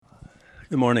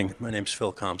Good morning. My name's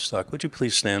Phil Comstock. Would you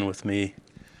please stand with me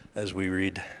as we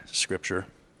read Scripture?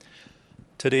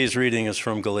 Today's reading is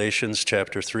from Galatians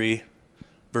chapter 3,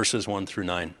 verses 1 through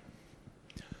 9.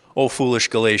 O foolish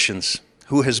Galatians,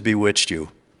 who has bewitched you?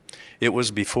 It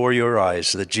was before your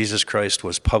eyes that Jesus Christ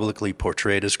was publicly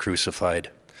portrayed as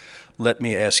crucified. Let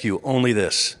me ask you only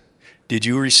this. Did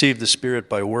you receive the Spirit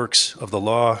by works of the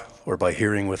law or by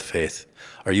hearing with faith?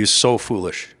 Are you so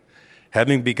foolish?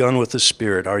 Having begun with the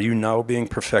Spirit, are you now being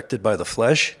perfected by the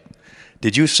flesh?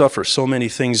 Did you suffer so many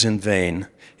things in vain,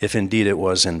 if indeed it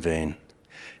was in vain?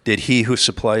 Did he who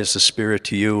supplies the Spirit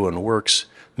to you and works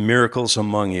miracles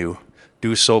among you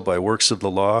do so by works of the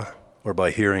law or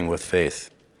by hearing with faith?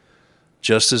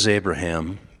 Just as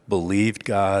Abraham believed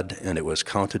God and it was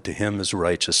counted to him as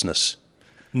righteousness.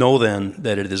 Know then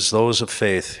that it is those of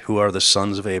faith who are the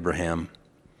sons of Abraham.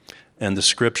 And the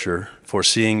Scripture,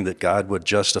 foreseeing that God would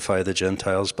justify the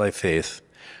Gentiles by faith,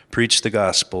 preached the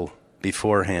gospel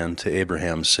beforehand to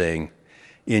Abraham, saying,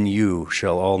 In you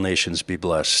shall all nations be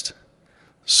blessed.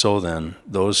 So then,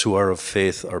 those who are of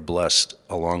faith are blessed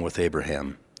along with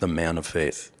Abraham, the man of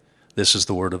faith. This is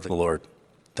the word of the Lord.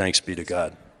 Thanks be to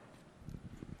God.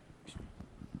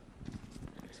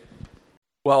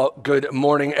 Well, good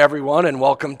morning, everyone, and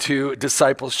welcome to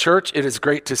Disciples Church. It is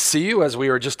great to see you as we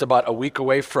are just about a week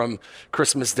away from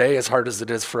Christmas Day, as hard as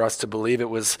it is for us to believe. It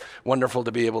was wonderful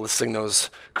to be able to sing those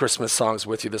Christmas songs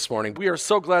with you this morning. We are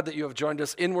so glad that you have joined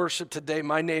us in worship today.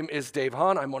 My name is Dave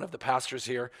Hahn. I'm one of the pastors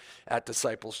here at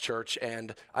Disciples Church,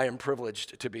 and I am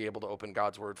privileged to be able to open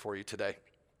God's Word for you today.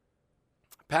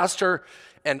 Pastor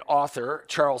and author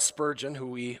Charles Spurgeon, who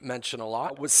we mention a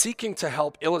lot, was seeking to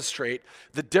help illustrate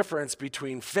the difference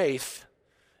between faith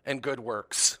and good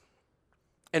works.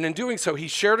 And in doing so, he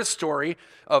shared a story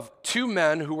of two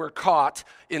men who were caught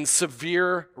in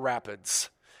severe rapids,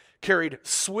 carried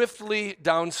swiftly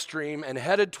downstream and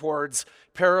headed towards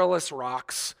perilous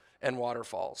rocks and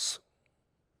waterfalls.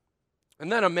 And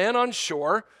then a man on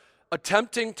shore,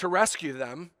 attempting to rescue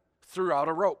them, threw out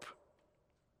a rope.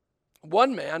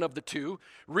 One man of the two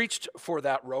reached for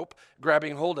that rope,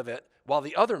 grabbing hold of it, while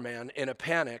the other man, in a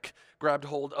panic, grabbed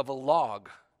hold of a log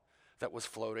that was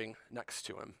floating next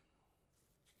to him.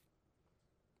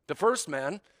 The first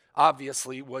man,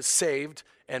 obviously, was saved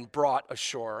and brought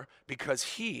ashore because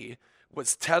he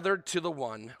was tethered to the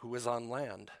one who was on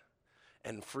land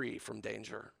and free from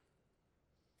danger,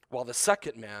 while the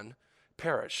second man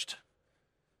perished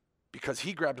because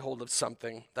he grabbed hold of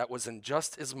something that was in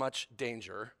just as much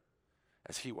danger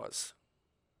as he was.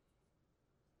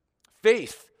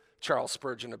 Faith, Charles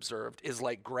Spurgeon observed, is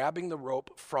like grabbing the rope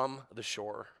from the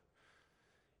shore,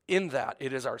 in that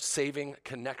it is our saving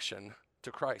connection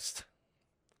to Christ.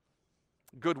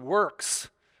 Good works,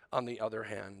 on the other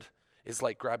hand, is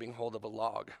like grabbing hold of a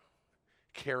log,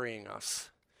 carrying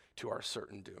us to our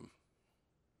certain doom.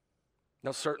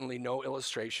 Now, certainly no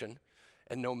illustration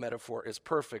and no metaphor is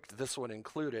perfect, this one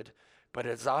included, but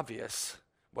it's obvious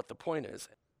what the point is.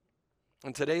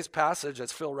 And today's passage,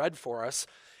 as Phil read for us,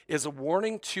 is a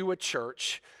warning to a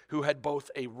church who had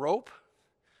both a rope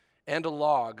and a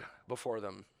log before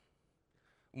them,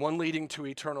 one leading to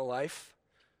eternal life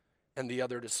and the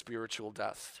other to spiritual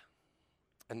death.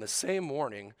 And the same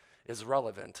warning is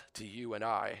relevant to you and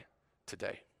I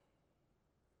today.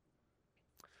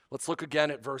 Let's look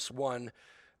again at verse 1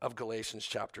 of Galatians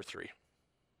chapter 3.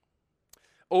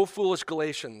 O foolish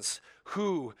Galatians,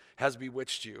 who has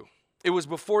bewitched you? It was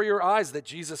before your eyes that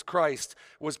Jesus Christ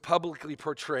was publicly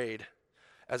portrayed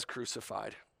as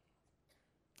crucified.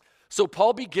 So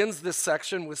Paul begins this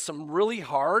section with some really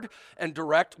hard and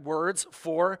direct words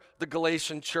for the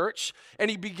Galatian church. And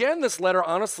he began this letter,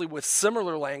 honestly, with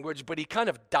similar language, but he kind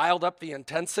of dialed up the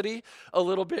intensity a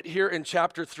little bit here in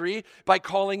chapter 3 by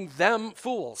calling them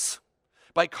fools,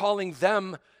 by calling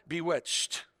them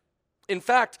bewitched. In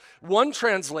fact, one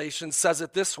translation says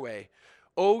it this way: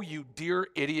 "Oh, you dear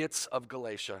idiots of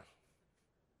Galatia."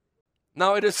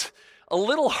 Now, it is a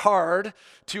little hard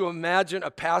to imagine a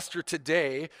pastor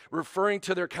today referring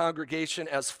to their congregation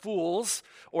as fools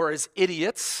or as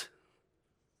idiots.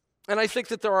 And I think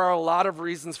that there are a lot of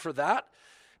reasons for that.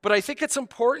 But I think it's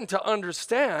important to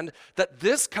understand that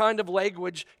this kind of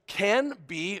language can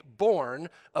be born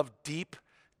of deep,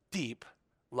 deep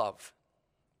love.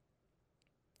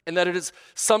 And that it is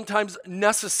sometimes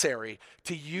necessary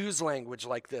to use language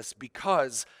like this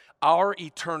because our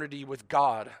eternity with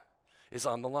God is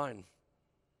on the line.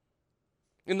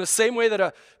 In the same way that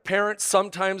a parent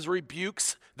sometimes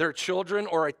rebukes their children,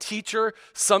 or a teacher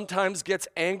sometimes gets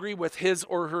angry with his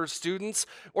or her students,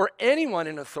 or anyone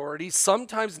in authority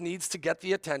sometimes needs to get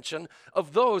the attention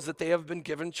of those that they have been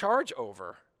given charge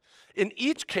over. In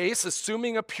each case,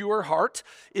 assuming a pure heart,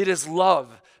 it is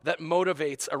love that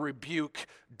motivates a rebuke,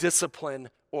 discipline,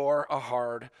 or a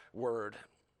hard word.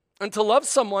 And to love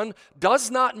someone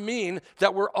does not mean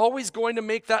that we're always going to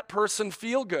make that person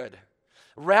feel good.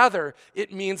 Rather,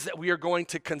 it means that we are going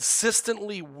to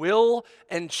consistently will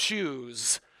and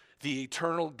choose the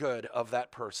eternal good of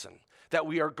that person. That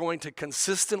we are going to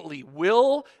consistently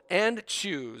will and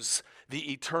choose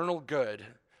the eternal good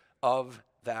of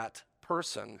that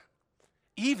person.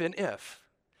 Even if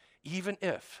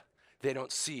they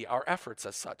don't see our efforts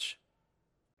as such.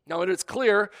 Now, it is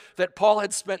clear that Paul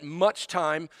had spent much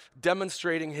time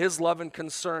demonstrating his love and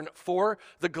concern for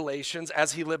the Galatians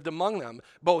as he lived among them,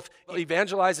 both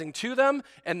evangelizing to them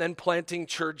and then planting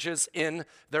churches in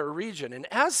their region. And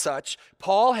as such,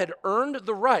 Paul had earned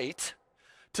the right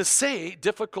to say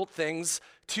difficult things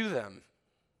to them.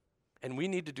 And we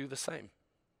need to do the same.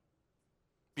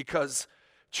 Because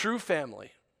true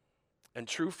family and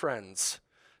true friends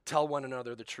tell one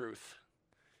another the truth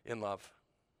in love.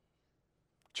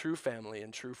 True family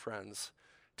and true friends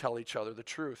tell each other the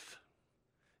truth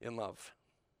in love.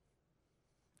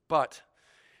 But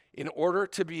in order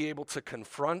to be able to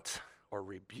confront or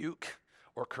rebuke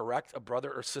or correct a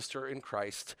brother or sister in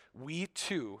Christ, we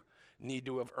too need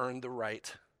to have earned the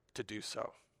right to do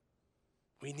so.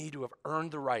 We need to have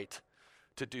earned the right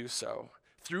to do so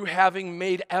through having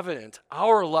made evident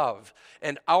our love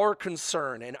and our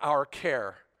concern and our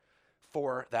care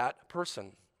for that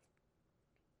person.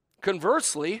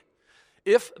 Conversely,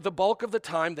 if the bulk of the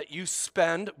time that you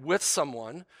spend with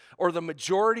someone or the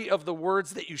majority of the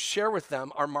words that you share with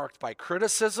them are marked by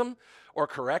criticism or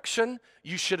correction,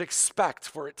 you should expect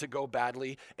for it to go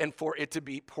badly and for it to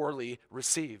be poorly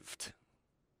received.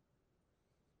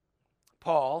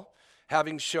 Paul,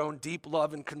 having shown deep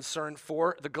love and concern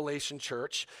for the Galatian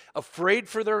church, afraid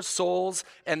for their souls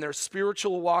and their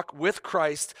spiritual walk with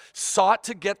Christ, sought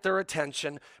to get their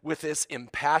attention with this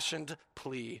impassioned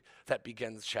plea that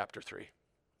begins chapter 3.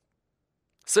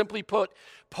 Simply put,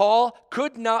 Paul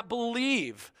could not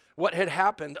believe what had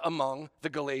happened among the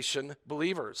Galatian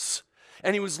believers,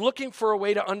 and he was looking for a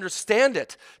way to understand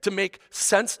it, to make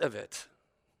sense of it.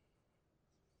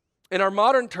 In our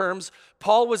modern terms,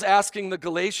 Paul was asking the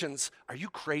Galatians, are you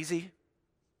crazy?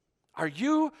 Are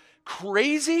you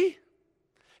crazy?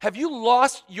 Have you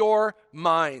lost your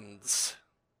minds?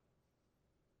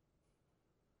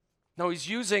 Now, he's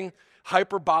using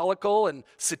hyperbolical and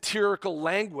satirical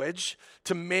language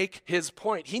to make his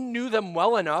point. He knew them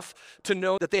well enough to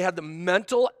know that they had the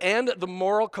mental and the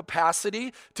moral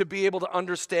capacity to be able to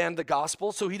understand the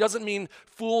gospel. So he doesn't mean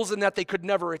fools in that they could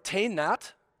never attain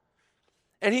that.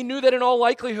 And he knew that in all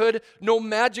likelihood, no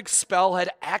magic spell had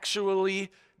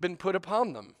actually been put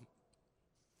upon them.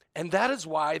 And that is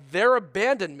why their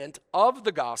abandonment of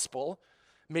the gospel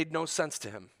made no sense to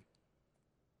him.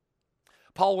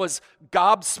 Paul was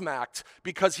gobsmacked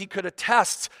because he could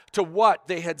attest to what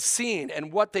they had seen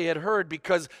and what they had heard,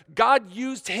 because God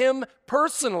used him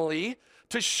personally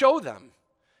to show them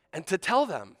and to tell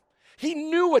them. He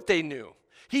knew what they knew.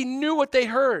 He knew what they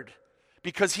heard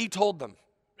because he told them.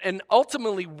 And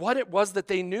ultimately, what it was that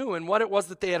they knew and what it was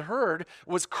that they had heard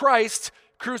was Christ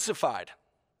crucified.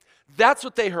 That's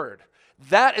what they heard.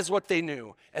 That is what they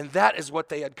knew. And that is what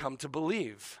they had come to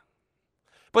believe.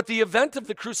 But the event of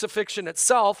the crucifixion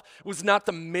itself was not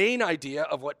the main idea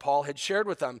of what Paul had shared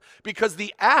with them, because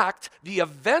the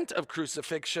event of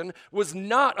crucifixion was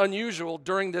not unusual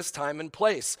during this time and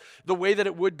place, the way that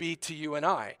it would be to you and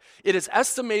I. It is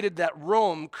estimated that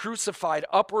Rome crucified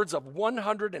upwards of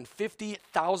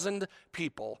 150,000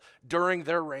 people during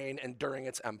their reign and during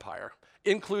its empire,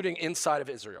 including inside of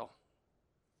Israel.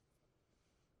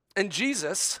 And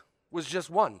Jesus was just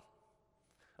one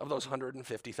of those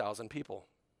 150,000 people.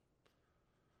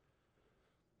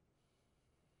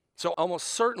 So almost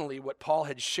certainly what Paul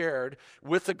had shared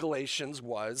with the Galatians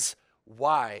was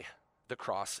why the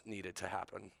cross needed to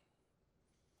happen.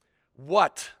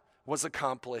 What was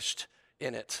accomplished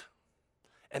in it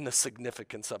and the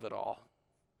significance of it all.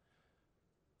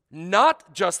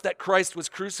 Not just that Christ was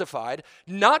crucified,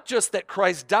 not just that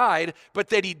Christ died, but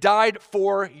that he died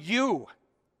for you.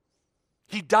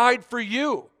 He died for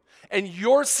you and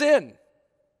your sin.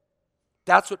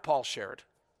 That's what Paul shared.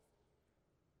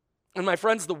 And my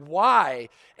friends, the why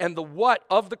and the what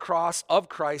of the cross of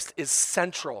Christ is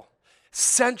central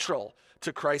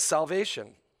to Christ's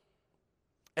salvation.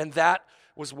 And that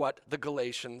was what the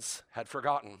Galatians had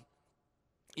forgotten,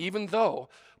 even though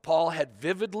Paul had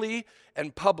vividly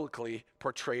and publicly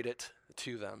portrayed it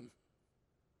to them.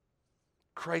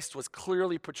 Christ was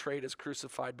clearly portrayed as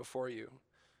crucified before you.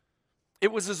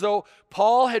 It was as though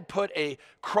Paul had put a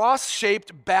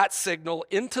cross-shaped bat signal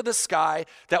into the sky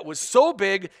that was so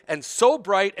big and so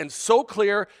bright and so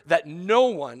clear that no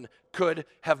one could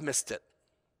have missed it.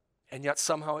 And yet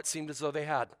somehow it seemed as though they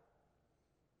had.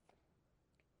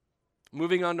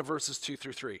 Moving on to verses 2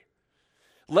 through 3.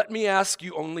 Let me ask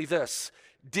you only this.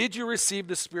 Did you receive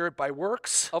the Spirit by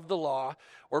works of the law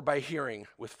or by hearing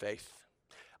with faith?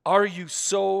 Are you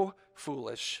so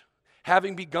foolish?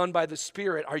 Having begun by the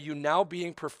Spirit, are you now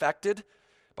being perfected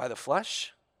by the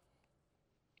flesh?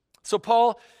 So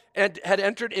Paul had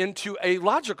entered into a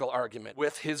logical argument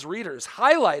with his readers,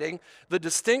 highlighting the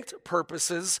distinct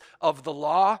purposes of the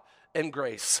law and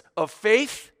grace, of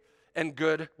faith and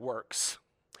good works.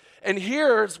 And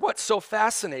here's what's so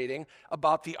fascinating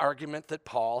about the argument that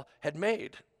Paul had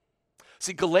made.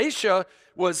 See, Galatia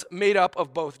was made up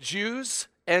of both Jews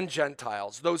and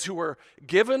Gentiles, those who were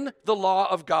given the law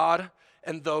of God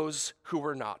and those who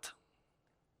were not.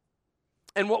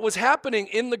 And what was happening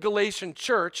in the Galatian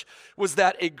church was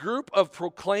that a group of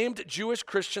proclaimed Jewish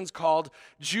Christians called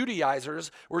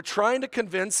Judaizers were trying to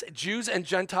convince Jews and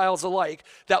Gentiles alike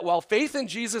that while faith in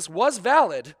Jesus was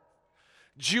valid,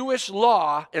 Jewish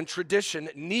law and tradition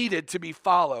needed to be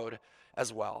followed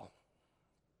as well.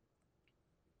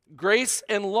 Grace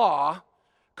and law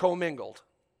commingled.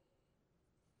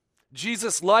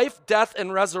 Jesus' life, death,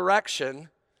 and resurrection,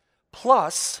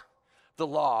 plus the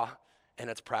law and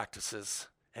its practices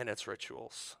and its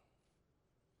rituals.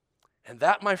 And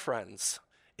that, my friends,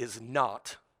 is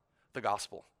not the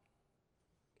gospel.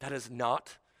 That is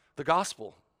not the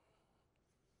gospel.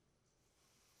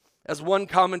 As one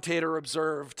commentator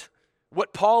observed,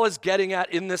 what Paul is getting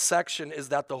at in this section is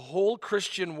that the whole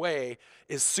Christian way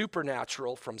is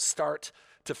supernatural from start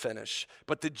to finish.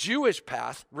 But the Jewish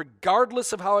path,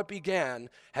 regardless of how it began,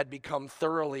 had become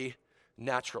thoroughly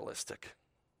naturalistic.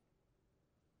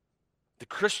 The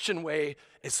Christian way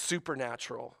is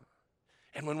supernatural.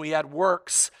 And when we add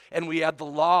works and we add the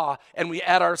law and we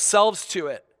add ourselves to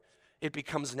it, it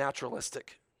becomes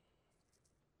naturalistic.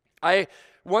 I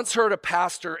once heard a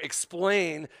pastor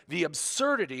explain the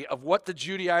absurdity of what the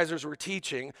Judaizers were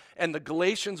teaching and the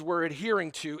Galatians were adhering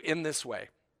to in this way.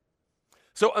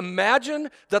 So imagine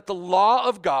that the law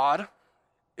of God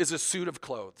is a suit of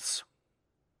clothes,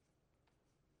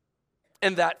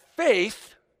 and that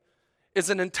faith is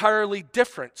an entirely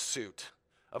different suit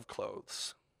of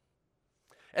clothes,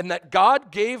 and that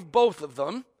God gave both of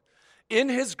them in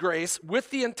his grace with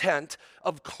the intent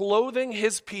of clothing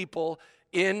his people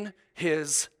in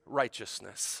his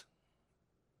righteousness.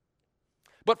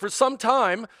 But for some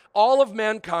time, all of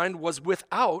mankind was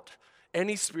without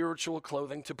any spiritual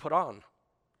clothing to put on.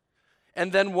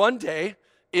 And then one day,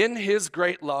 in his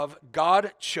great love,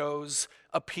 God chose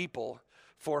a people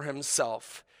for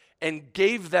himself and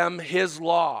gave them his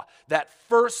law, that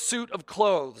first suit of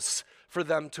clothes for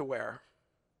them to wear,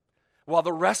 while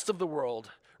the rest of the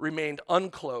world remained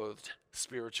unclothed,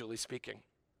 spiritually speaking.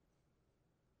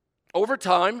 Over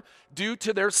time, due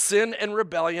to their sin and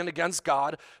rebellion against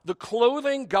God, the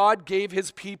clothing God gave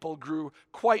his people grew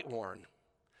quite worn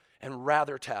and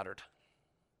rather tattered.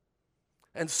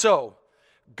 And so,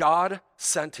 God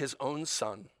sent his own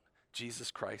Son,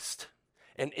 Jesus Christ,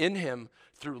 and in him,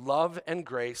 through love and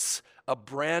grace, a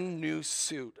brand new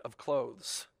suit of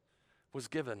clothes was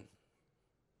given.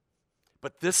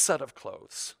 But this set of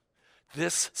clothes,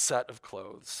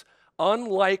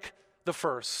 unlike the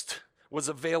first, was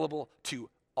available to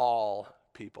all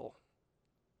people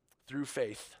through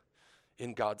faith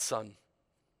in God's Son.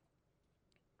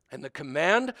 And the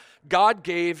command God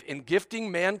gave in gifting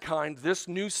mankind this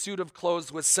new suit of clothes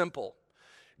was simple.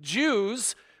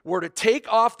 Jews were to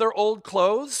take off their old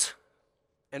clothes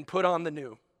and put on the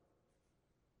new.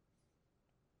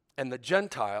 And the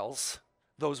Gentiles,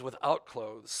 those without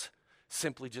clothes,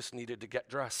 simply just needed to get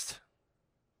dressed.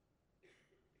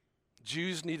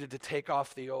 Jews needed to take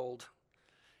off the old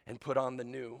and put on the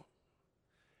new,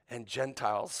 and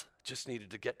Gentiles just needed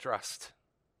to get dressed.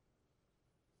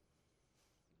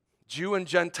 Jew and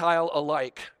Gentile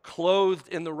alike, clothed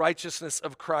in the righteousness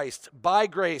of Christ, by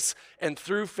grace and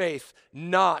through faith,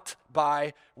 not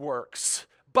by works.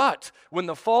 But when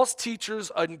the false teachers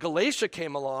in Galatia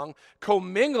came along,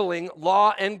 commingling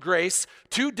law and grace,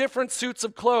 two different suits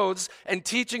of clothes, and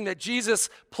teaching that Jesus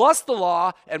plus the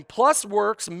law and plus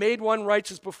works made one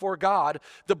righteous before God,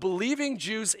 the believing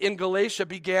Jews in Galatia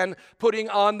began putting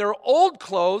on their old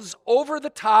clothes over the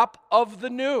top of the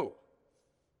new.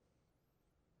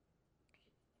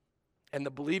 And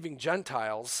the believing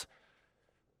Gentiles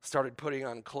started putting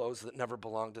on clothes that never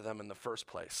belonged to them in the first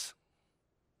place.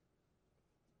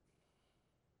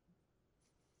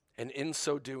 And in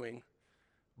so doing,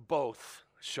 both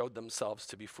showed themselves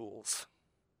to be fools.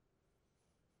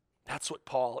 That's what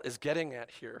Paul is getting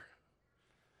at here.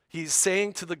 He's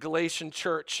saying to the Galatian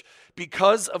church,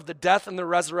 because of the death and the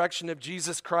resurrection of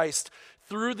Jesus Christ,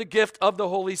 through the gift of the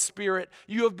Holy Spirit,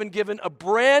 you have been given a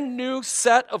brand new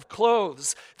set of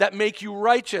clothes that make you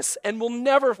righteous and will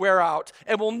never wear out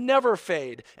and will never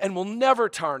fade and will never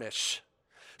tarnish.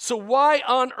 So why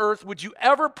on earth would you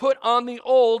ever put on the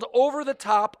old over the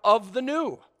top of the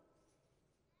new?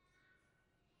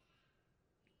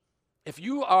 If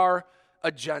you are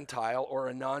a Gentile or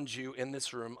a non-Jew in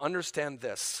this room, understand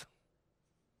this.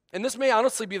 And this may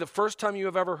honestly be the first time you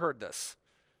have ever heard this,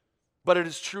 but it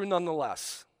is true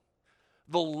nonetheless.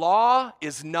 The law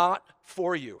is not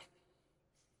for you.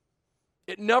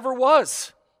 It never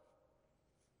was.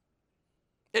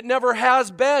 It never has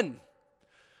been.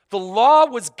 The law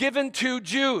was given to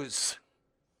Jews,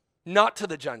 not to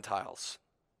the Gentiles.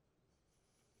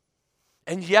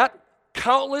 And yet,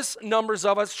 countless numbers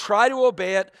of us try to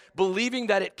obey it, believing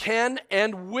that it can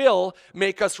and will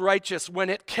make us righteous when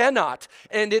it cannot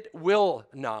and it will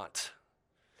not.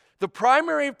 The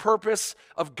primary purpose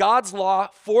of God's law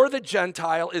for the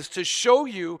Gentile is to show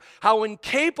you how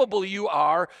incapable you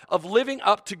are of living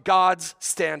up to God's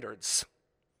standards.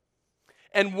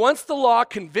 And once the law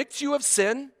convicts you of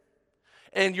sin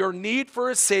and your need for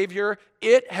a Savior,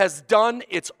 it has done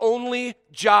its only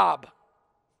job.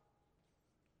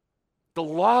 The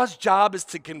law's job is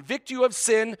to convict you of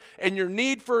sin and your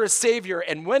need for a Savior,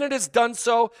 and when it has done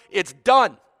so, it's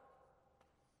done.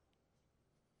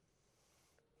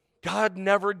 God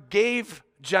never gave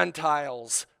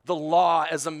Gentiles the law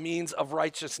as a means of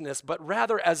righteousness, but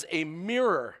rather as a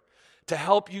mirror to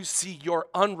help you see your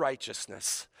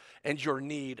unrighteousness and your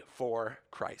need for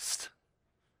Christ.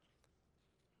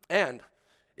 And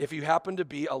if you happen to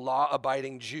be a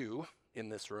law-abiding Jew in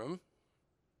this room,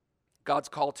 God's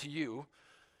call to you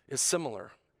is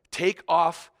similar. Take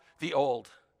off the old.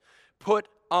 Put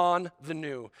on the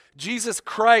new. Jesus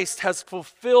Christ has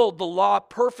fulfilled the law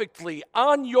perfectly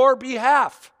on your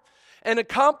behalf and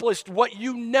accomplished what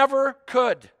you never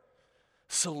could.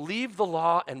 So leave the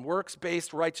law and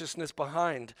works-based righteousness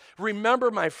behind. Remember,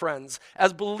 my friends,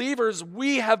 as believers,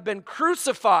 we have been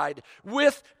crucified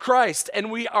with Christ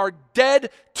and we are dead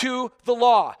to the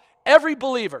law. Every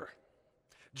believer,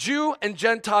 Jew and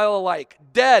Gentile alike,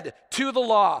 dead to the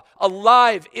law,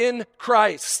 alive in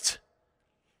Christ.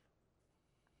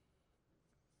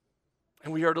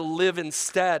 And we are to live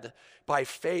instead by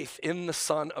faith in the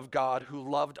Son of God who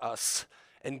loved us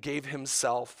and gave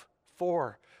himself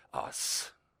for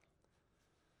us.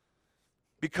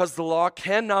 Because the law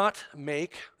cannot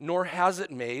make, nor has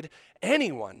it made,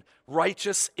 anyone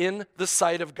righteous in the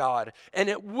sight of God. And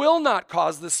it will not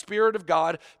cause the Spirit of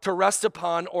God to rest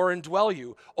upon or indwell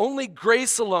you. Only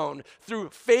grace alone, through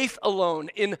faith alone,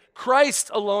 in Christ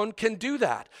alone can do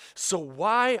that. So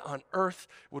why on earth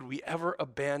would we ever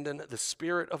abandon the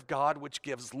Spirit of God which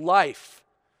gives life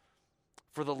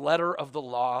for the letter of the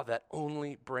law that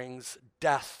only brings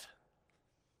death?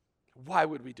 Why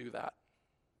would we do that?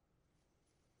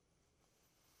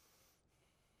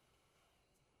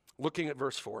 Looking at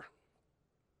verse 4,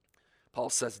 Paul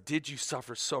says, "Did you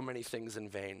suffer so many things in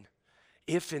vain?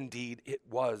 If indeed it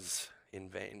was in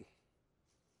vain."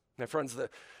 My friends,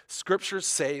 the scriptures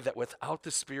say that without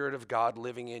the Spirit of God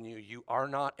living in you, you are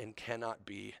not and cannot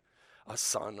be a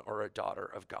son or a daughter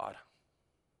of God.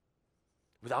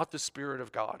 Without the Spirit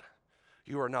of God,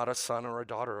 you are not a son or a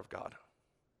daughter of God.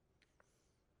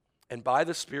 And by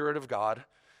the Spirit of God,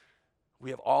 we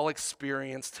have all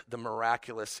experienced the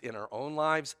miraculous in our own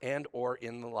lives and or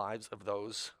in the lives of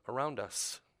those around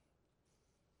us.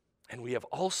 And we have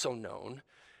also known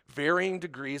varying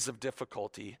degrees of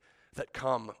difficulty that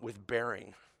come with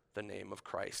bearing the name of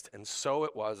Christ. And so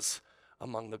it was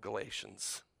among the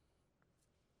Galatians.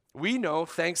 We know,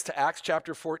 thanks to Acts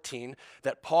chapter 14,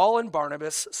 that Paul and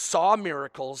Barnabas saw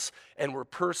miracles and were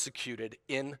persecuted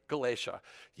in Galatia.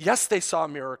 Yes, they saw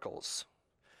miracles.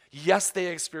 Yes, they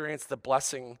experienced the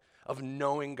blessing of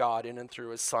knowing God in and through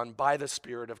his Son by the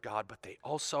Spirit of God, but they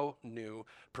also knew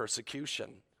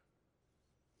persecution.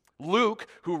 Luke,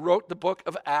 who wrote the book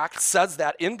of Acts, says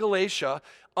that in Galatia,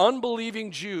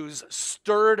 unbelieving Jews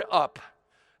stirred up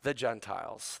the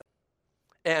Gentiles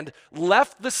and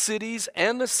left the cities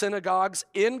and the synagogues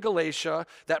in Galatia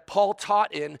that Paul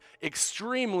taught in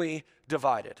extremely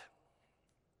divided.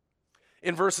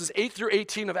 In verses 8 through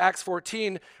 18 of Acts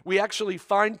 14, we actually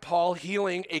find Paul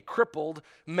healing a crippled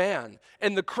man.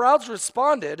 And the crowds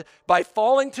responded by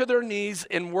falling to their knees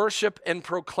in worship and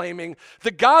proclaiming,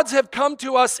 "The gods have come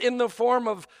to us in the form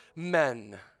of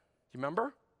men." You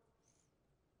remember?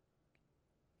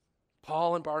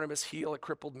 Paul and Barnabas heal a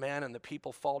crippled man, and the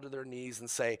people fall to their knees and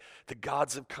say, the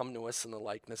gods have come to us in the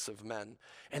likeness of men.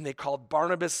 And they called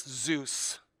Barnabas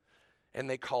Zeus, and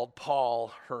they called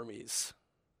Paul Hermes.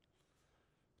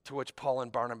 To which Paul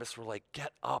and Barnabas were like,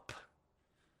 get up.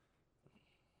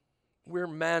 We're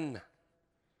men.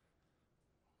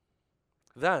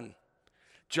 Then,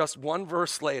 just one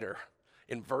verse later,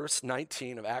 in verse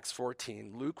 19 of Acts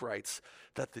 14, Luke writes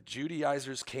that the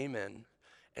Judaizers came in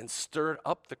and stirred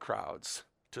up the crowds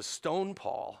to stone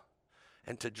Paul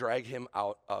and to drag him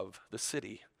out of the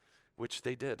city, which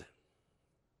they did.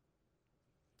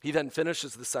 He then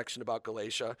finishes the section about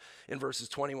Galatia in verses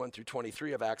 21 through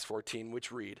 23 of Acts 14,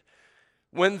 which read,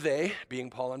 when they, being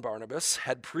Paul and Barnabas,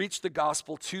 had preached the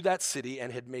gospel to that city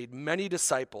and had made many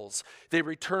disciples, they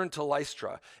returned to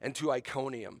Lystra and to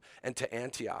Iconium and to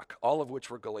Antioch, all of which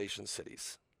were Galatian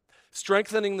cities,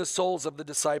 strengthening the souls of the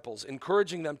disciples,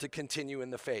 encouraging them to continue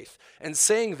in the faith, and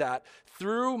saying that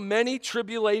through many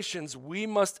tribulations we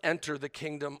must enter the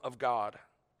kingdom of God.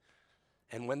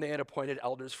 And when they had appointed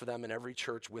elders for them in every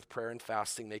church with prayer and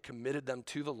fasting, they committed them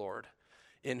to the Lord,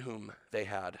 in whom they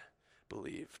had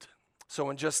believed. So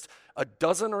in just a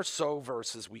dozen or so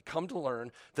verses, we come to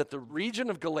learn that the region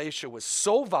of Galatia was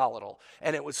so volatile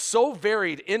and it was so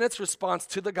varied in its response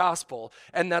to the gospel,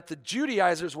 and that the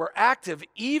Judaizers were active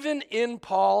even in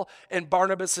Paul and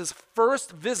Barnabas'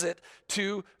 first visit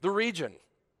to the region.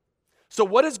 So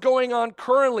what is going on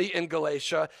currently in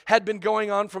Galatia had been going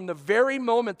on from the very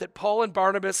moment that Paul and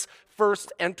Barnabas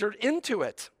first entered into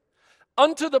it,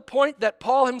 unto the point that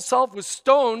Paul himself was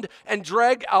stoned and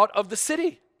dragged out of the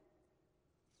city.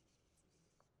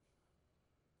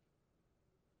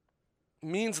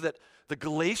 Means that the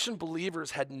Galatian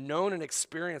believers had known and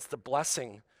experienced the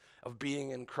blessing of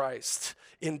being in Christ,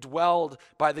 indwelled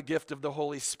by the gift of the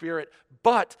Holy Spirit,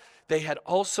 but they had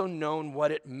also known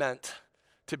what it meant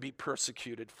to be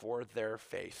persecuted for their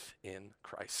faith in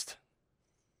Christ.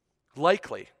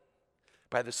 Likely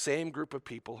by the same group of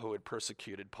people who had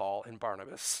persecuted Paul and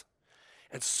Barnabas.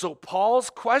 And so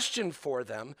Paul's question for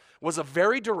them was a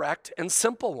very direct and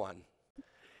simple one.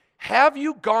 Have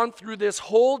you gone through this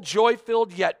whole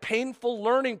joy-filled yet painful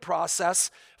learning process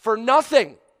for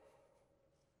nothing?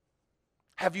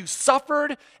 Have you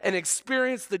suffered and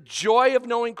experienced the joy of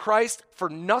knowing Christ for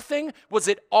nothing? Was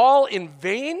it all in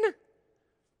vain?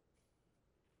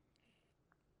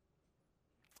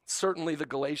 Certainly the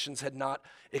Galatians had not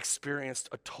experienced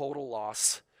a total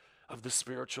loss of the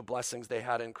spiritual blessings they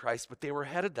had in Christ, but they were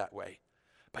headed that way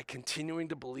by continuing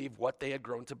to believe what they had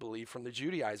grown to believe from the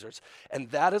Judaizers. And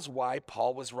that is why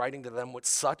Paul was writing to them with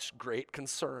such great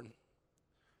concern.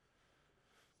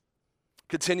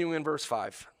 Continuing in verse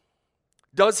 5.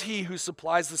 Does he who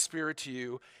supplies the Spirit to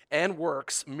you and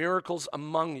works miracles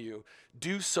among you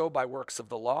do so by works of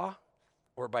the law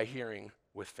or by hearing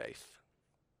with faith?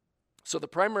 So the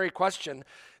primary question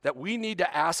that we need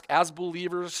to ask as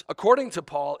believers, according to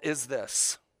Paul, is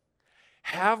this.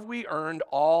 Have we earned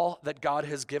all that God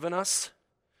has given us,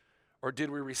 or did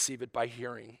we receive it by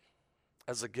hearing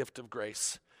as a gift of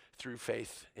grace through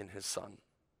faith in his Son?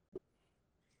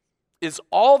 Is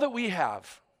all that we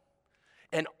have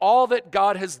and all that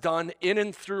God has done in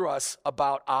and through us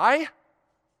about I,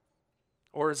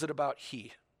 or is it about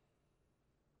he?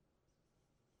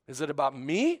 Is it about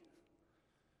me,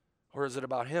 or is it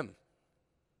about him?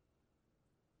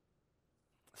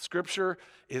 Scripture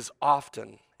is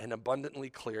often and abundantly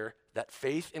clear that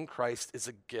faith in Christ is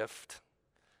a gift,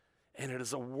 and it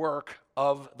is a work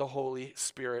of the Holy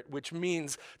Spirit, which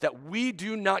means that we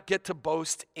do not get to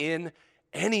boast in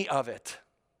any of it.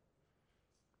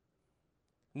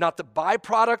 Not the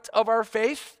byproduct of our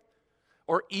faith,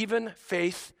 or even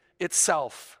faith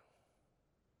itself.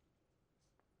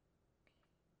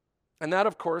 And that,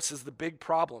 of course, is the big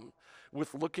problem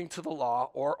with looking to the law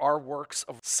or our works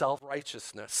of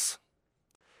self-righteousness.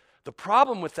 The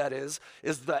problem with that is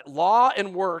that law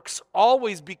and works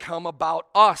always become about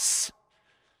us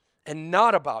and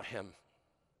not about him.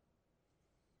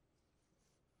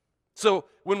 So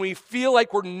when we feel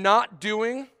like we're not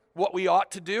doing what we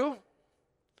ought to do,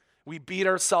 we beat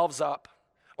ourselves up,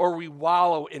 or we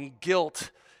wallow in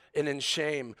guilt and in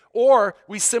shame, or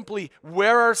we simply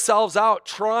wear ourselves out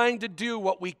trying to do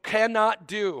what we cannot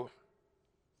do.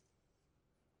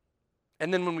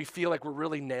 And then when we feel like we're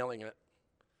really nailing it,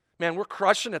 man, we're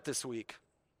crushing it this week,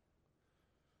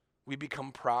 we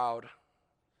become proud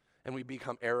and we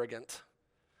become arrogant,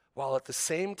 while at the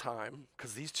same time,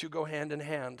 because these two go hand in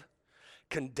hand,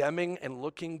 condemning and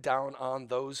looking down on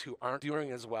those who aren't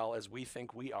doing as well as we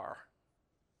think we are.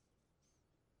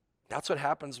 That's what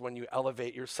happens when you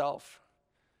elevate yourself,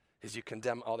 is you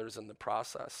condemn others in the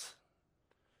process.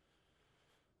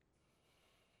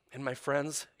 And my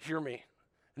friends, hear me,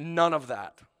 none of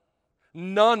that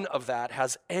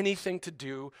has anything to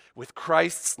do with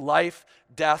Christ's life,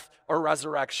 death, or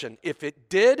resurrection. If it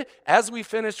did, as we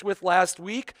finished with last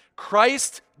week,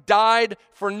 Christ died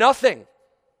for nothing.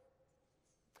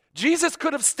 Jesus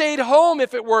could have stayed home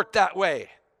if it worked that way.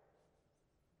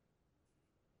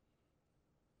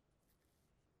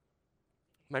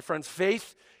 My friends,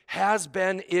 faith has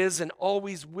been, is, and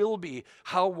always will be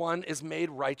how one is made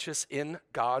righteous in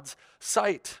God's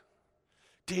sight,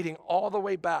 dating all the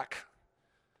way back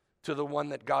to the one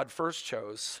that God first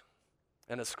chose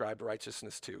and ascribed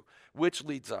righteousness to, which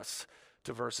leads us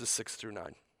to verses 6 through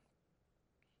 9.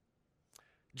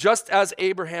 Just as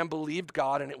Abraham believed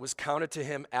God and it was counted to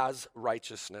him as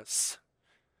righteousness,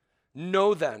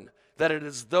 know then that it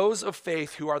is those of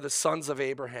faith who are the sons of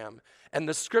Abraham. And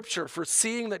the scripture,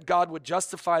 foreseeing that God would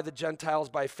justify the Gentiles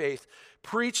by faith,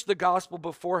 preached the gospel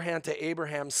beforehand to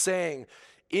Abraham, saying,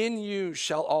 in you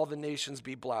shall all the nations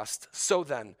be blessed. So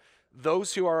then,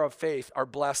 those who are of faith are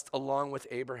blessed along with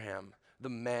Abraham, the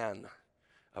man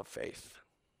of faith.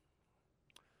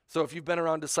 So if you've been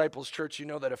around Disciples Church, you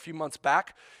know that a few months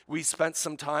back, we spent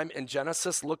some time in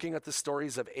Genesis looking at the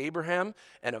stories of Abraham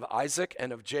and of Isaac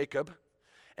and of Jacob.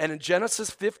 And in Genesis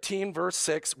 15, verse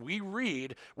 6, we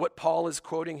read what Paul is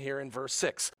quoting here in verse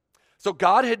 6. So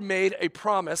God had made a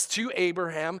promise to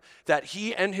Abraham that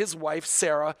he and his wife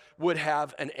Sarah would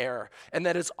have an heir, and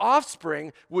that his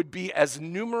offspring would be as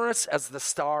numerous as the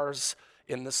stars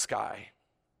in the sky.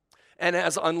 And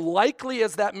as unlikely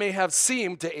as that may have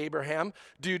seemed to Abraham,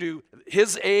 due to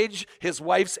his age, his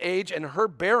wife's age, and her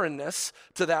barrenness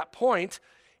to that point,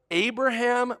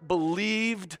 Abraham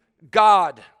believed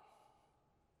God.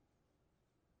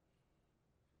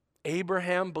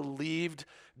 Abraham believed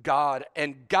God,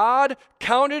 and God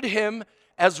counted him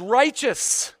as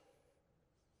righteous.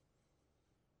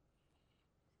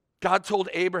 God told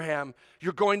Abraham,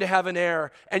 you're going to have an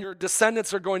heir, and your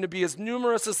descendants are going to be as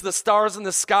numerous as the stars in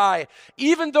the sky,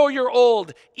 even though you're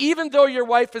old, even though your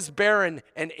wife is barren.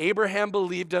 And Abraham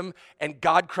believed him, and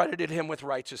God credited him with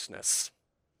righteousness.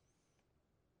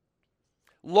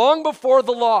 Long before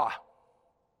the law,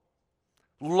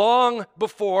 long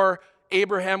before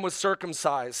Abraham was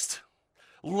circumcised,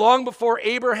 long before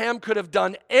Abraham could have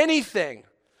done anything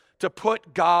to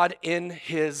put God in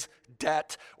his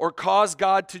debt or cause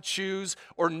God to choose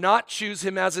or not choose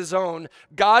him as his own,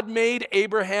 God made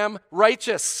Abraham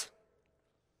righteous.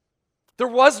 There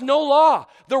was no law.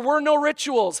 There were no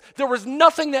rituals. There was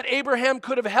nothing that Abraham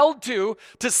could have held to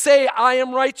say, I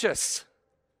am righteous,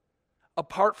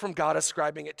 apart from God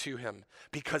ascribing it to him,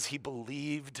 because he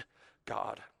believed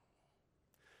God.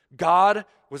 God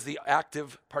was the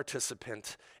active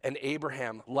participant, and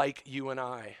Abraham, like you and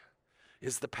I,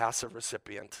 is the passive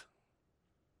recipient.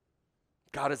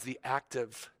 God is the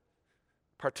active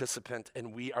participant,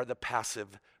 and we are the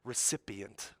passive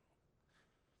recipient.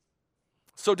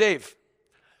 So, Dave,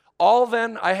 all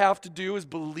then I have to do is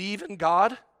believe in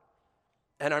God,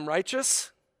 and I'm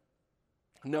righteous?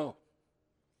 No,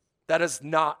 that is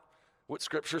not what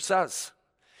Scripture says.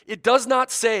 It does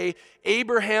not say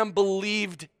Abraham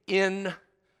believed in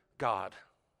God.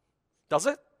 Does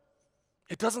it?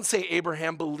 It doesn't say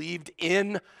Abraham believed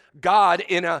in God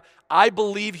in a I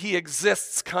believe he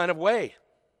exists kind of way.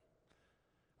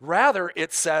 Rather,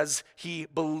 it says he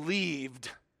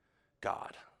believed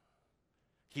God.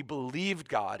 He believed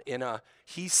God in a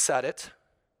he said it,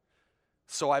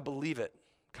 so I believe it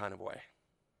kind of way.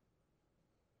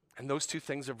 And those two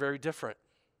things are very different.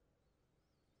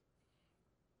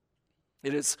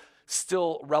 It is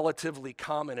still relatively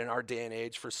common in our day and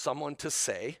age for someone to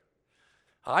say,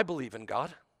 I believe in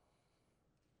God.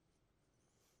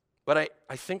 But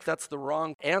I think that's the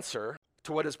wrong answer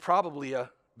to what is probably a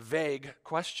vague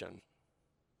question.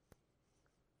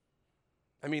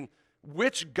 I mean,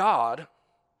 which God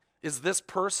is this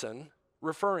person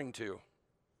referring to?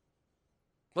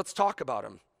 Let's talk about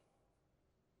him.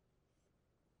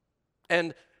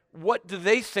 And what do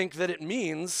they think that it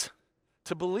means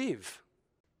to believe?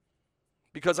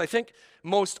 Because I think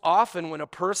most often when a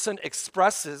person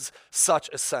expresses such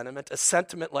a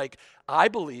sentiment like, I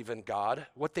believe in God,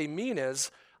 what they mean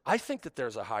is, I think that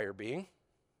there's a higher being.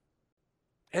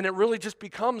 And it really just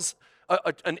becomes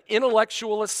an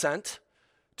intellectual assent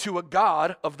to a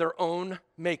God of their own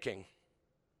making.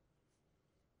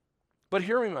 But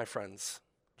hear me, my friends,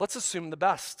 let's assume the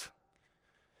best.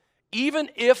 Even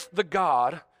if the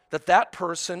God that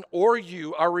person or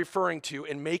you are referring to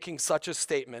in making such a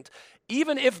statement,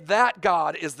 even if that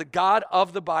God is the God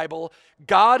of the Bible,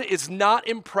 God is not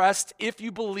impressed if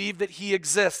you believe that he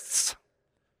exists.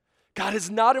 God is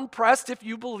not impressed if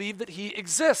you believe that he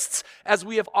exists. As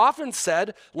we have often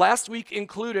said, last week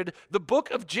included, the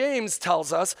book of James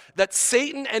tells us that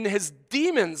Satan and his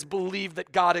demons believe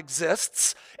that God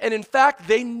exists, and in fact,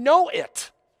 they know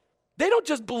it. They don't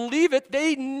just believe it,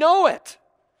 they know it.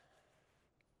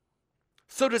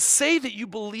 So to say that you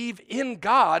believe in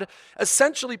God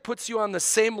essentially puts you on the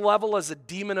same level as a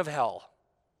demon of hell.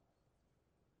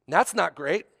 And that's not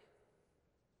great.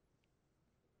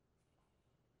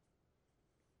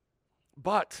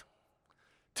 But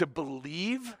to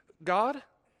believe God,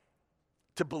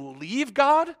 to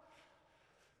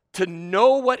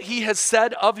know what he has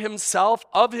said of himself,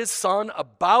 of his son,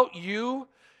 about you,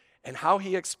 and how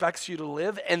he expects you to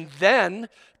live, and then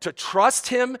to trust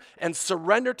him and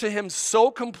surrender to him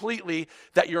so completely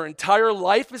that your entire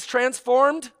life is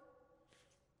transformed,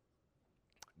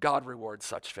 God rewards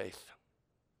such faith.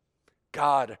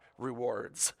 God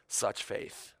rewards such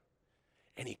faith.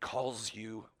 And he calls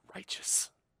you righteous.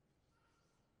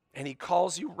 And he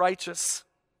calls you righteous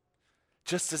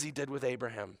just as he did with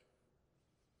Abraham.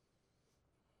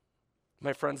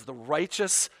 My friends, the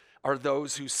righteous are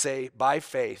those who say by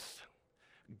faith,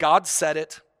 God said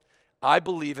it, I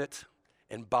believe it,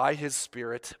 and by his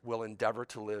Spirit will endeavor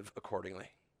to live accordingly.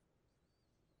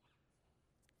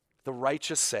 The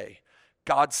righteous say,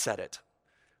 God said it,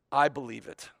 I believe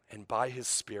it, and by his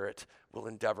Spirit will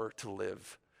endeavor to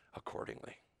live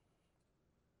accordingly.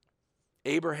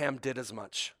 Abraham did as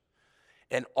much,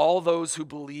 and all those who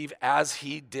believe as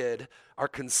he did are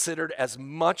considered as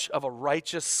much of a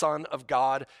righteous son of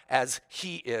God as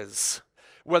he is,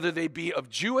 whether they be of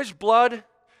Jewish blood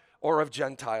or of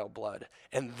Gentile blood.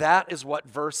 And that is what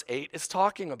verse 8 is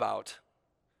talking about.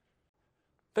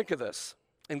 Think of this.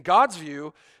 In God's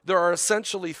view, there are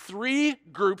essentially three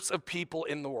groups of people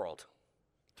in the world.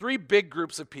 Three big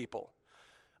groups of people.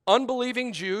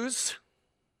 Unbelieving Jews,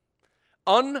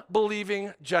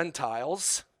 unbelieving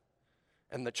Gentiles,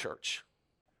 and the church.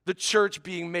 The church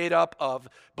being made up of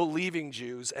believing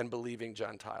Jews and believing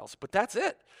Gentiles. But that's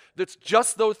it. That's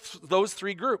just those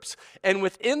three groups. And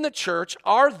within the church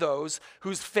are those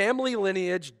whose family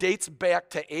lineage dates back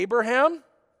to Abraham,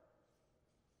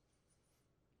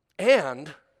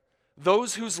 and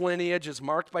those whose lineage is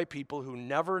marked by people who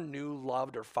never knew,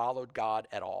 loved, or followed God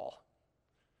at all.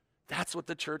 That's what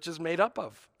the church is made up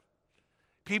of.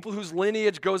 People whose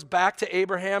lineage goes back to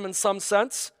Abraham in some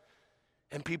sense,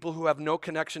 and people who have no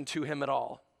connection to him at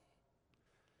all.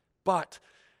 But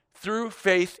through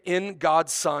faith in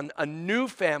God's Son, a new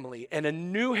family and a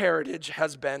new heritage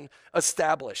has been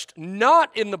established,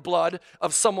 not in the blood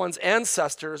of someone's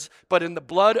ancestors, but in the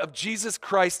blood of Jesus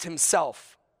Christ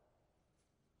himself.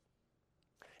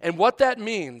 And what that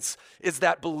means is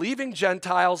that believing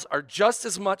Gentiles are just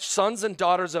as much sons and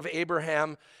daughters of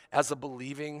Abraham as a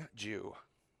believing Jew.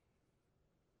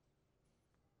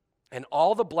 And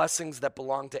all the blessings that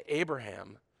belong to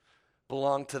Abraham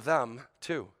belong to them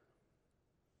too.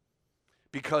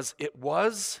 Because it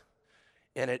was,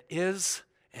 and it is,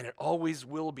 and it always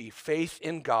will be faith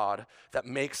in God that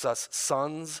makes us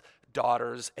sons,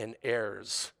 daughters, and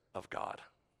heirs of God.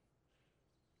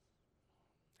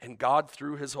 And God,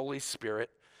 through his Holy Spirit,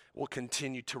 will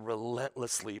continue to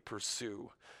relentlessly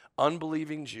pursue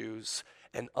unbelieving Jews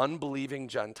and unbelieving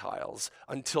Gentiles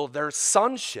until their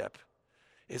sonship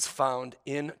is found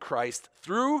in Christ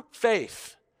through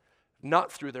faith,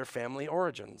 not through their family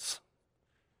origins.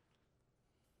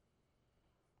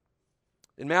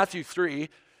 In Matthew 3,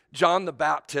 John the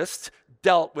Baptist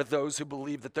dealt with those who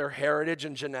believed that their heritage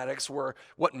and genetics were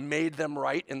what made them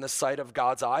right in the sight of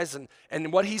God's eyes.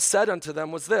 And what he said unto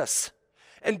them was this: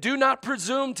 "And do not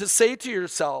presume to say to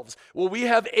yourselves, well, we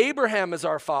have Abraham as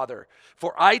our father.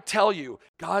 For I tell you,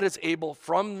 God is able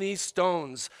from these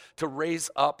stones to raise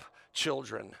up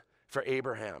children for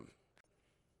Abraham."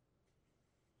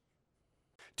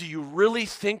 Do you really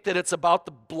think that it's about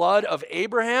the blood of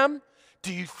Abraham?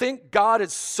 Do you think God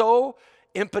is so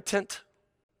impotent?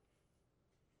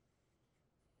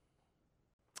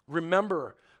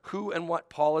 Remember who and what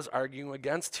Paul is arguing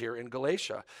against here in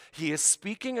Galatia. He is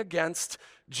speaking against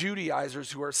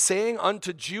Judaizers who are saying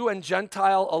unto Jew and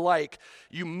Gentile alike,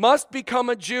 you must become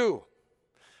a Jew.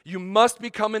 You must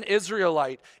become an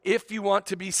Israelite if you want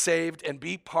to be saved and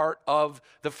be part of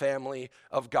the family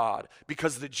of God.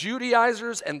 Because the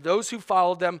Judaizers and those who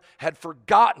followed them had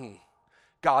forgotten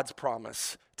God's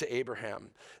promise to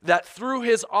Abraham, that through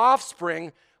his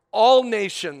offspring, all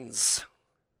nations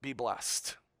be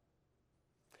blessed.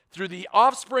 Through the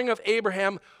offspring of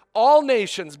Abraham, all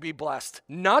nations be blessed,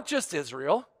 not just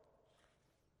Israel,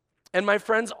 And my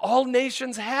friends, all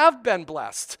nations have been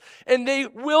blessed, and they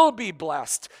will be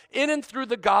blessed in and through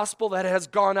the gospel that has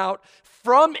gone out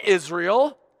from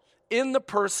Israel in the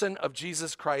person of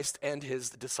Jesus Christ and his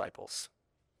disciples.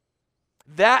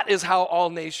 That is how all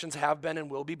nations have been and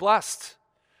will be blessed.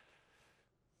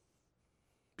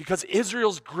 Because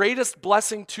Israel's greatest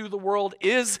blessing to the world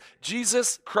is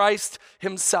Jesus Christ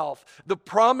himself, the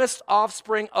promised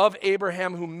offspring of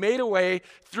Abraham who made a way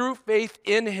through faith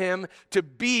in him to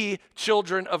be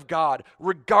children of God,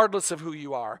 regardless of who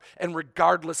you are and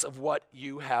regardless of what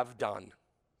you have done.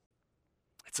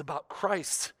 It's about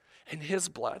Christ and his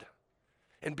blood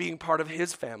and being part of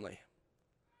his family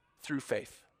through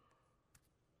faith.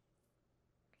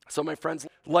 So my friends,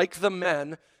 like the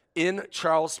men in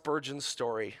Charles Spurgeon's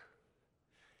story,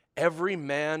 every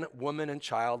man, woman, and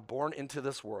child born into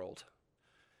this world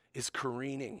is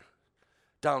careening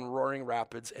down roaring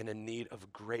rapids and in need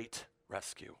of great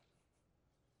rescue.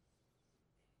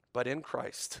 But in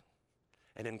Christ,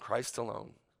 and in Christ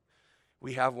alone,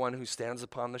 we have one who stands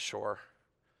upon the shore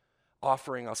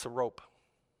offering us a rope.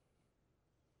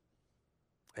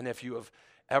 And if you have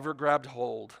ever grabbed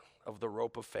hold of the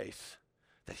rope of faith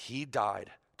that he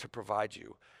died to provide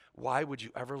you, why would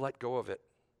you ever let go of it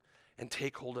and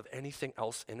take hold of anything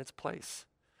else in its place?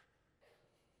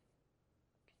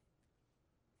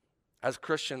 As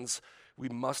Christians, we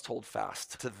must hold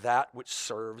fast to that which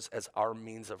serves as our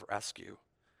means of rescue: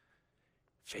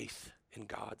 faith in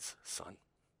God's Son.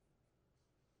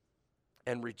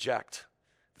 And reject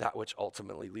that which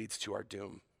ultimately leads to our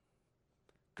doom: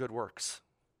 good works.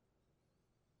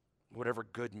 Whatever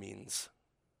good means.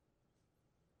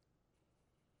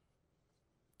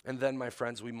 And then, my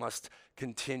friends, we must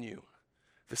continue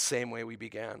the same way we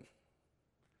began.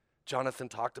 Jonathan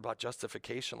talked about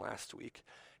justification last week.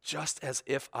 Just as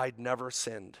if I'd never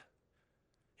sinned.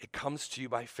 It comes to you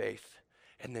by faith,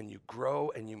 and then you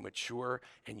grow and you mature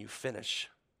and you finish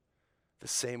the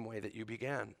same way that you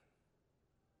began.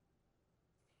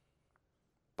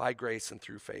 By grace and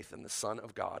through faith in the Son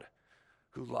of God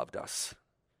who loved us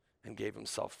and gave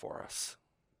himself for us.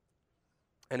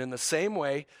 And in the same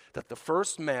way that the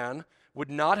first man would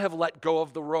not have let go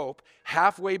of the rope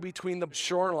halfway between the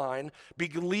shoreline,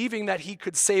 believing that he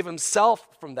could save himself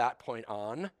from that point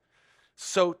on,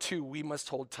 so too we must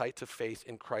hold tight to faith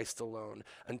in Christ alone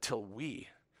until we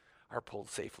are pulled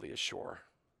safely ashore.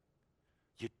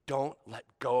 You don't let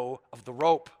go of the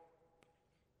rope.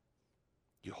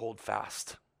 You hold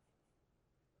fast.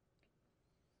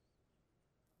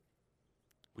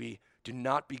 We do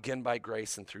not begin by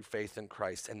grace and through faith in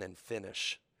Christ and then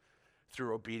finish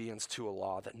through obedience to a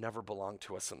law that never belonged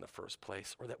to us in the first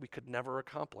place or that we could never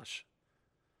accomplish.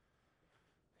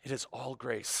 It is all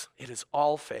grace. It is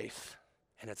all faith.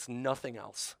 And it's nothing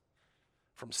else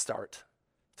from start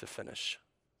to finish.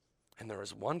 And there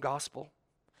is one gospel,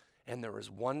 and there is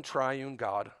one triune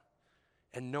God,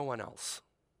 and no one else.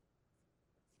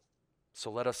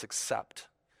 So let us accept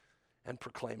and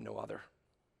proclaim no other.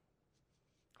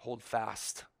 Hold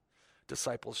fast,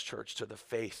 Disciples Church, to the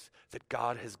faith that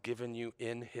God has given you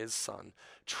in his Son,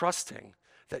 trusting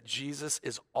that Jesus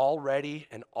is already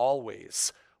and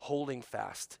always holding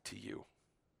fast to you.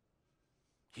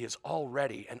 He is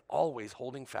already and always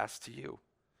holding fast to you.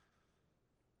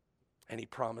 And he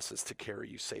promises to carry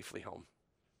you safely home.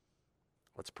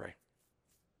 Let's pray.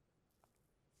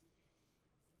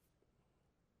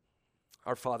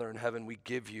 Our Father in heaven, we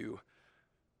give you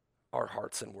our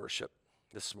hearts in worship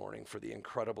this morning for the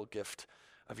incredible gift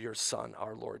of your Son,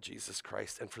 our Lord Jesus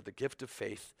Christ, and for the gift of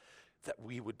faith that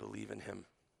we would believe in him.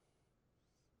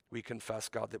 We confess,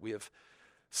 God, that we have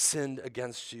sinned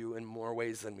against you in more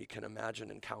ways than we can imagine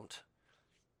and count.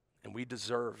 And we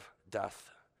deserve death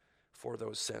for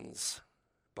those sins.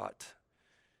 But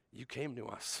you came to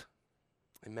us,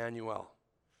 Emmanuel.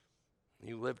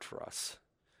 You lived for us.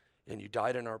 And you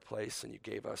died in our place, and you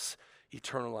gave us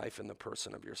eternal life in the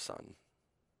person of your Son.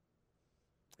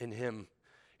 In him,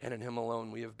 and in him alone,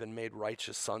 we have been made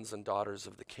righteous sons and daughters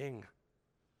of the King.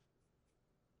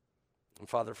 And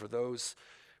Father, for those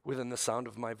within the sound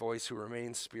of my voice who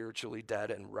remain spiritually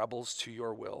dead and rebels to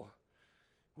your will,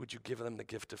 would you give them the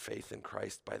gift of faith in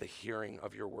Christ by the hearing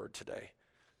of your word today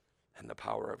and the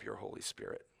power of your Holy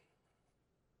Spirit.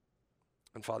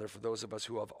 And Father, for those of us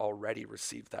who have already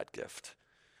received that gift,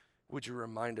 would you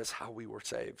remind us how we were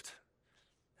saved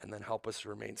and then help us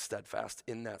remain steadfast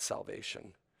in that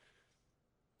salvation.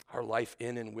 Our life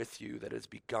in and with you that has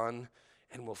begun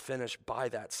and will finish by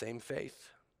that same faith.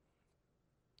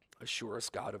 Assure us,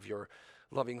 God, of your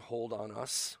loving hold on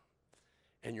us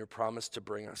and your promise to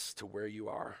bring us to where you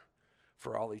are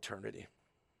for all eternity.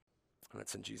 And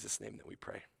it's in Jesus' name that we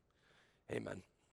pray. Amen.